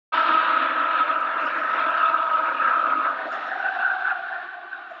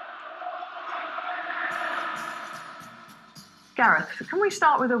Gareth, can we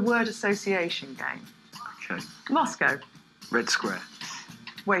start with a word association game? Okay. Moscow. Red Square.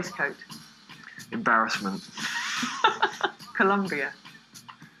 Waistcoat. Embarrassment. Colombia.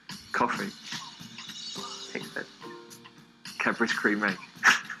 Coffee. Pickford. Cadbury's cream egg.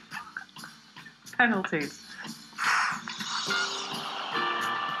 Penalties.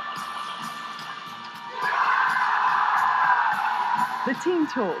 The team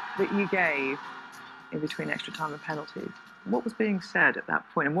talk that you gave in between extra time and penalties, what was being said at that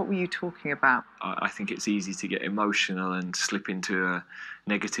point and what were you talking about? I think it's easy to get emotional and slip into a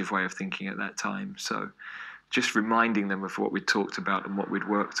negative way of thinking at that time. So just reminding them of what we'd talked about and what we'd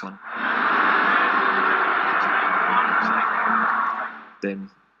worked on.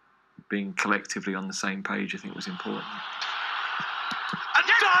 Then being collectively on the same page, I think, was important. And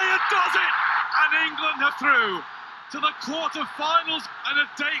Dyer does it! And England are through to the quarter-finals and a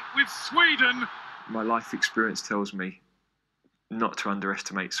date with Sweden. My life experience tells me not to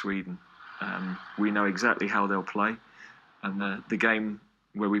underestimate Sweden. We know exactly how they'll play. And the game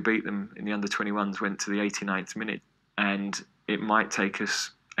where we beat them in the under-21s went to the 89th minute. And it might take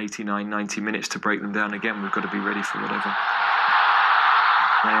us 89, 90 minutes to break them down again. We've got to be ready for whatever.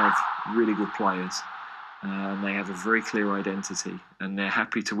 They have really good players. And they have a very clear identity. And they're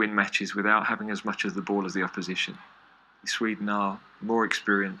happy to win matches without having as much of the ball as the opposition. Sweden are more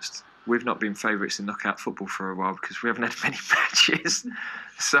experienced. We've not been favourites in knockout football for a while because we haven't had many matches.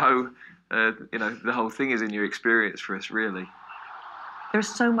 So, the whole thing is in your experience for us, really. There is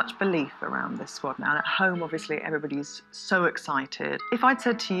so much belief around this squad now. And at home, obviously, everybody's so excited. If I'd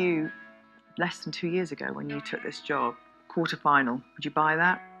said to you less than 2 years ago when you took this job, quarter-final, would you buy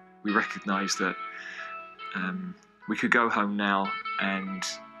that? We recognise that we could go home now and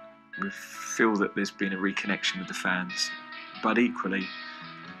we feel that there's been a reconnection with the fans. But equally,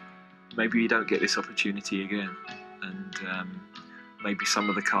 maybe you don't get this opportunity again. And maybe some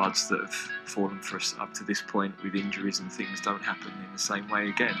of the cards that have fallen for us up to this point with injuries and things don't happen in the same way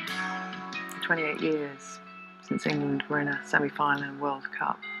again. 28 years since England were in a semi-final in World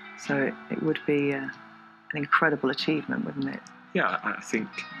Cup. So it would be an incredible achievement, wouldn't it? Yeah, I think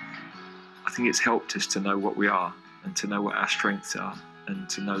it's helped us to know what we are and to know what our strengths are and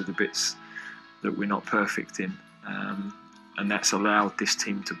to know the bits that we're not perfect in. And that's allowed this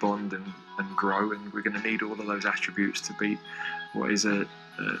team to bond and grow, and we're going to need all of those attributes to beat what is a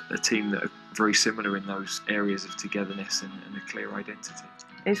team that are very similar in those areas of togetherness and a clear identity.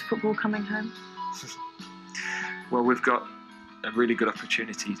 Is football coming home? Well, we've got a really good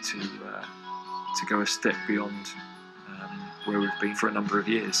opportunity to go a step beyond where we've been for a number of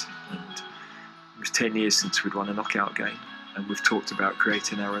years. And it was 10 years since we'd won a knockout game, and we've talked about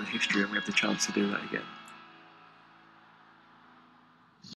creating our own history, and we have the chance to do that again.